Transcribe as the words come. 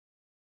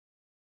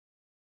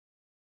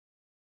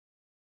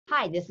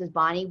Hi, this is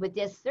Bonnie with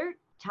DISCcert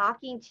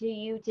talking to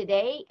you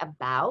today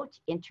about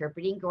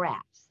interpreting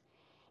graphs.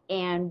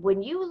 And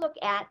when you look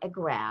at a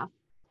graph,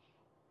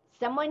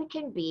 someone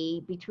can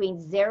be between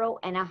 0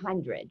 and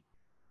 100,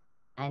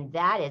 and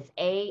that is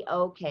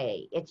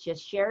A-okay. It's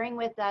just sharing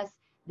with us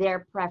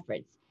their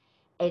preference.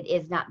 It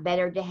is not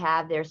better to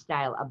have their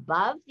style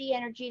above the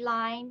energy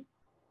line,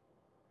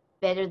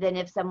 better than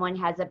if someone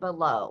has it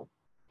below.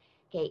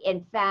 Okay,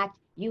 in fact,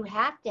 you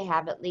have to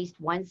have at least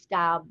one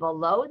style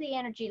below the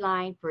energy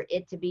line for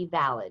it to be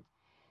valid.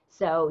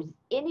 So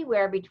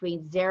anywhere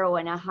between 0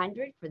 and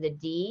 100 for the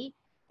D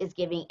is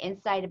giving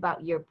insight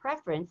about your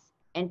preference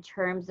in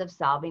terms of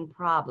solving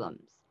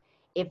problems.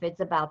 If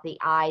it's about the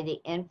I, the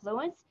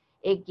influence,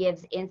 it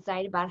gives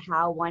insight about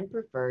how one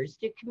prefers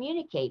to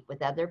communicate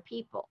with other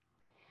people.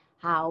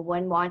 How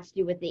one wants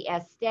to, with the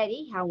S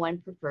steady, how one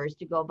prefers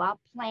to go about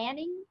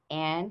planning,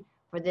 and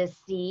for the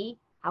C,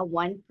 how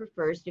one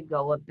prefers to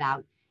go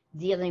about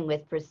dealing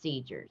with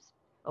procedures.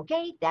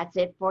 Okay, that's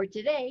it for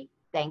today.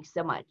 Thanks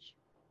so much.